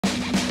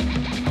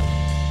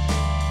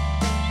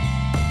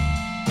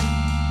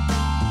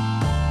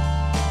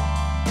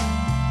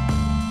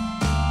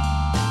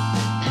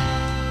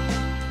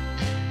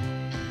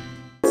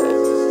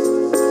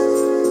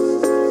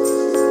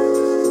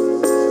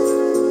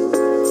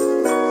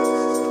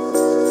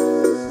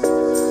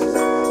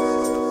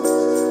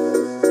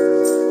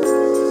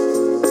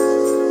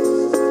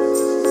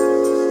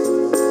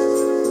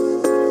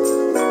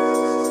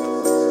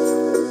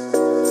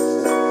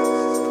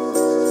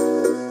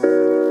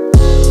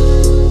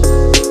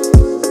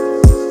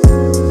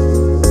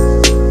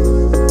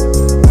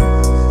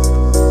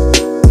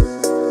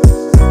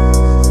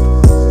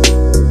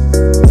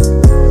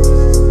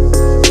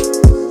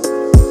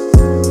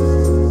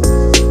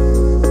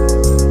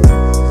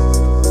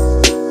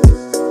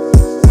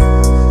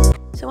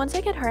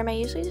I get home, I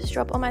usually just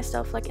drop all my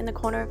stuff like in the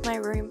corner of my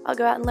room. I'll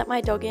go out and let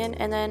my dog in,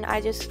 and then I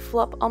just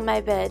flop on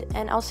my bed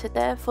and I'll sit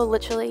there for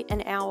literally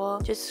an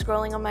hour just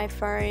scrolling on my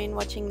phone,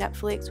 watching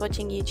Netflix,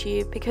 watching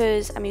YouTube,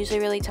 because I'm usually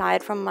really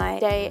tired from my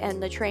day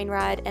and the train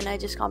ride and I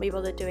just can't be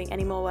bothered doing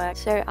any more work.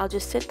 So I'll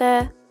just sit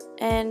there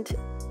and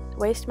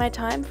waste my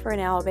time for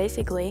an hour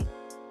basically.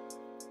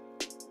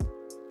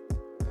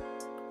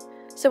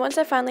 So once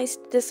I finally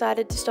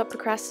decided to stop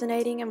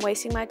procrastinating and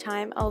wasting my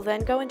time, I'll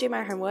then go and do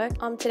my homework.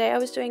 Today I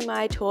was doing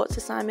my torts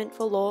assignment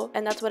for law,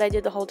 and that's what I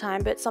did the whole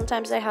time, but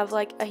sometimes I have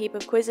like a heap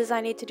of quizzes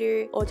I need to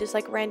do, or just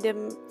like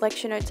random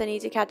lecture notes I need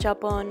to catch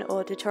up on,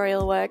 or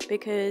tutorial work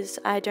because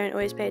I don't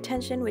always pay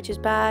attention, which is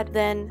bad.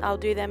 Then I'll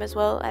do them as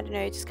well. I don't know,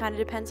 it just kind of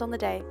depends on the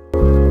day.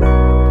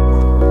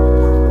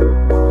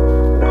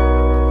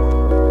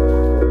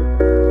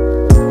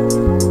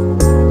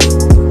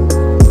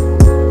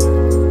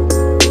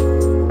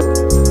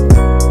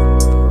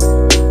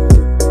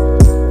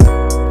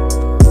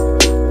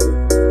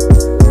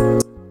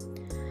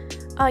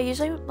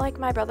 Usually like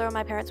my brother or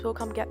my parents will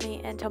come get me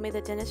and tell me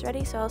that dinner's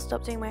ready, so I'll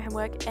stop doing my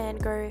homework and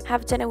go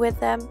have dinner with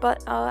them.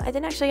 But I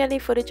didn't actually get any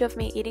footage of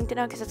me eating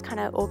dinner because it's kind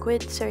of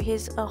awkward, so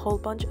here's a whole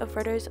bunch of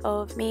photos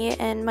of me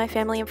and my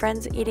family and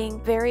friends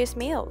eating various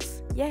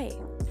meals. Yay!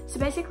 So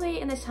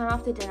basically in this time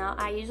after dinner,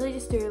 I usually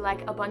just do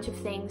like a bunch of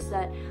things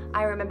that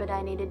I remembered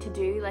I needed to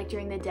do like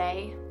during the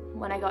day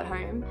when I got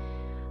home.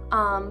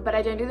 But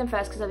I don't do them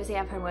first because obviously I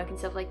have homework and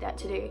stuff like that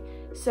to do.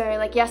 So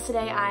like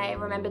yesterday I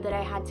remembered that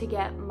I had to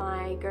get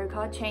my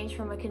go-kart changed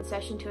from a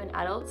concession to an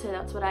adult, so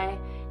that's what I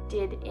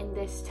did in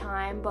this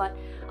time. But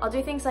I'll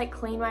do things like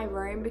clean my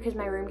room because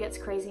my room gets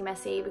crazy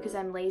messy because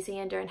I'm lazy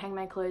and don't hang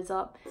my clothes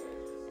up.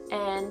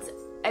 And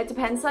it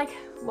depends like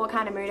what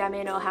kind of mood I'm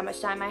in or how much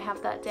time I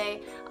have that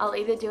day. I'll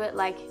either do it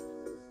like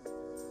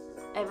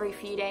every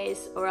few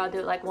days or I'll do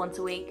it like once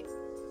a week,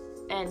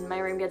 and my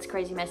room gets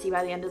crazy messy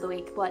by the end of the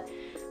week, but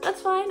that's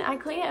fine. I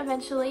clean it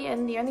eventually,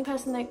 and the only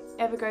person that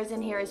ever goes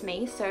in here is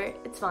me, so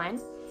it's fine.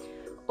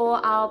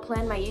 Or I'll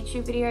plan my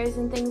YouTube videos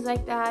and things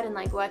like that, and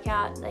like work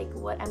out like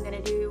what I'm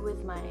gonna do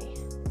with my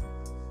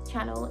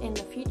channel in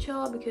the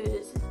future,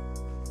 because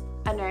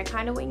I don't know, I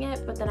kind of wing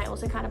it, but then I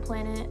also kind of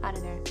plan it. I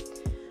don't know,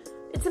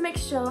 it's a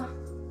mixture.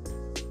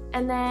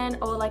 And then,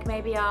 or like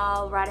maybe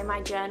I'll write in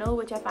my journal,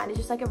 which I find is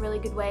just like a really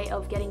good way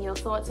of getting your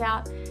thoughts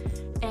out.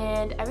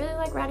 And I really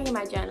like writing in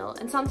my journal,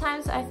 and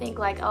sometimes I think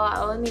like, oh,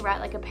 I'll only write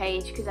like a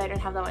page because I don't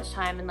have that much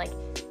time, and like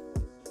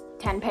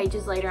 10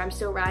 pages later I'm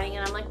still writing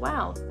and I'm like,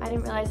 wow, I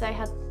didn't realize I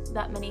had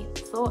that many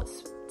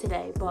thoughts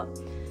today. But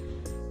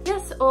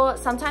yes, or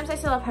sometimes I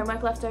still have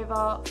homework left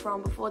over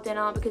from before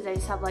dinner because I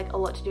just have like a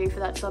lot to do for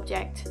that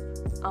subject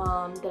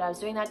that I was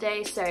doing that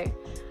day, so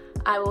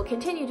I will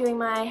continue doing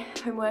my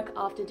homework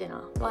after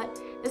dinner. But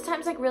this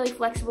time's like really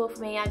flexible for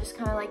me. I just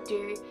kind of like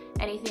do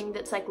anything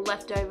that's like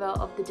left over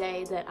of the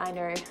day that I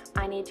know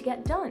I need to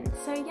get done.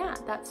 So yeah,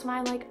 that's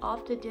my like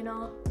after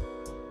dinner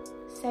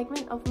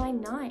segment of my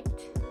night.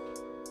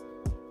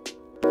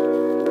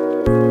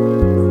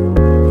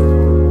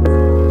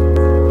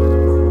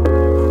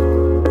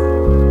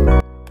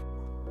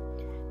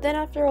 Then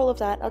after all of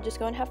that, I'll just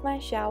go and have my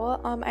shower.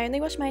 I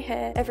only wash my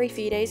hair every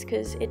few days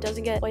because it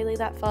doesn't get oily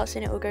that fast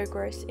and it will go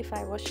gross if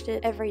I washed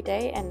it every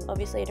day, and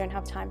obviously I don't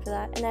have time for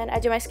that. And then I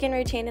do my skin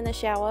routine in the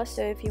shower,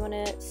 so if you want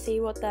to see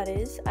what that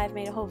is, I've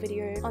made a whole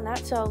video on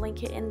that, so I'll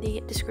link it in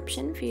the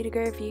description for you to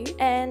go view.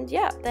 And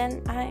yeah,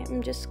 then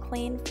I'm just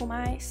clean for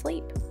my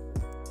sleep.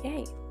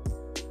 Yay.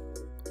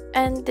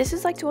 And this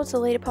is like towards the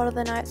later part of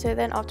the night, so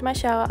then after my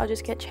shower I'll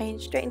just get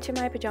changed straight into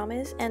my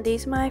pajamas, and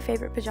these are my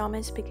favorite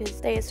pajamas because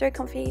they are so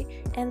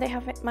comfy and they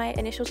have my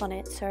initials on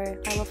it, so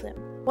I love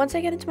them. Once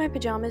I get into my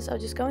pajamas, I'll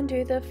just go and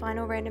do the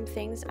final random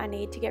things I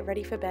need to get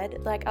ready for bed.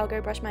 Like I'll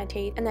go brush my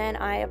teeth, and then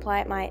I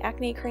apply my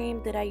acne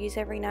cream that I use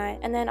every night,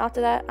 and then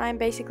after that I'm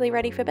basically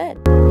ready for bed.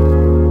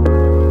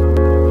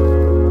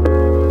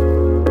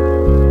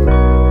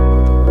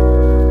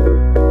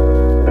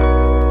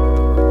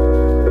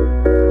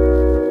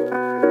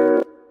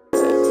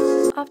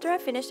 After I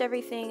finished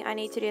everything I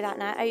need to do that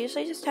night, I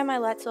usually just turn my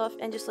lights off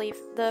and just leave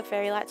the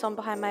fairy lights on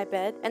behind my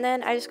bed, and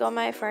then I just go on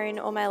my phone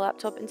or my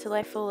laptop until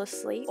I fall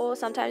asleep. Or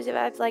sometimes if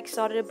I've like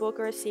started a book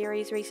or a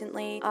series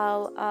recently,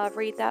 I'll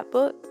read that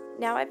book.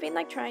 Now I've been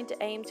like trying to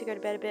aim to go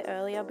to bed a bit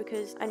earlier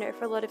because I know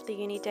for a lot of the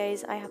uni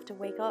days I have to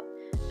wake up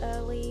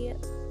early.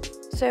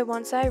 So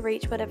once I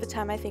reach whatever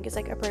time I think is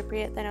like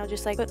appropriate, then I'll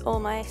just like put all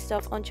my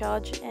stuff on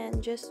charge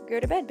and just go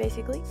to bed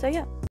basically. So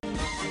yeah.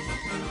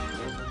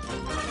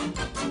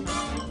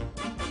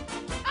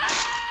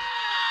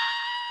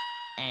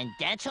 And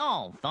that's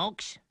all,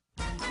 folks.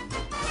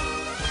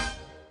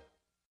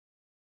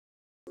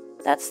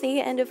 That's the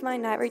end of my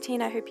night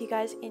routine. I hope you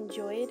guys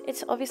enjoyed.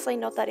 It's obviously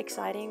not that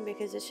exciting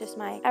because it's just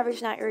my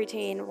average night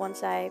routine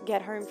once I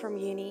get home from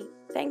uni.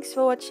 Thanks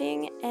for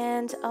watching,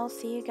 and I'll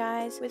see you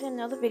guys with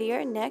another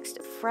video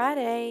next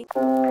Friday.